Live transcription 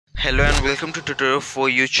Hello and welcome to tutorial for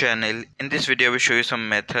you channel. In this video I will show you some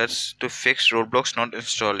methods to fix Roblox not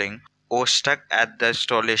installing or stuck at the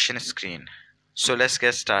installation screen. So let's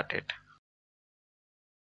get started.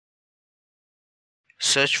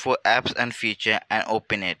 Search for apps and feature and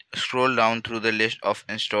open it. Scroll down through the list of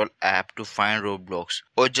installed app to find Roblox,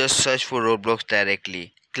 or just search for Roblox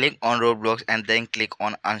directly. Click on Roblox and then click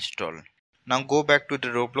on uninstall. Now go back to the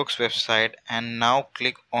Roblox website and now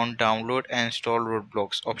click on download and install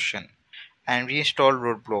Roblox option and reinstall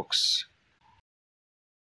Roblox.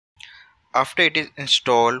 After it is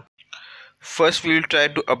installed, first we will try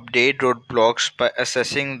to update Roblox by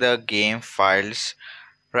accessing the game files.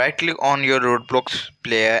 Right click on your Roblox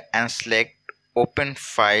player and select open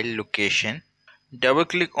file location. Double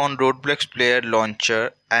click on Roblox player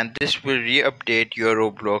launcher and this will re-update your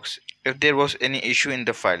Roblox if there was any issue in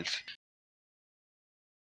the files.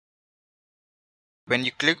 When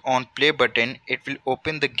you click on play button, it will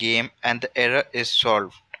open the game and the error is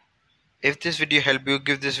solved. If this video helped you,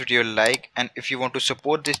 give this video a like, and if you want to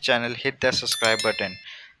support this channel, hit that subscribe button.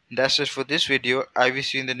 That's it for this video. I will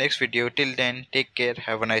see you in the next video. Till then, take care.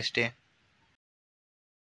 Have a nice day.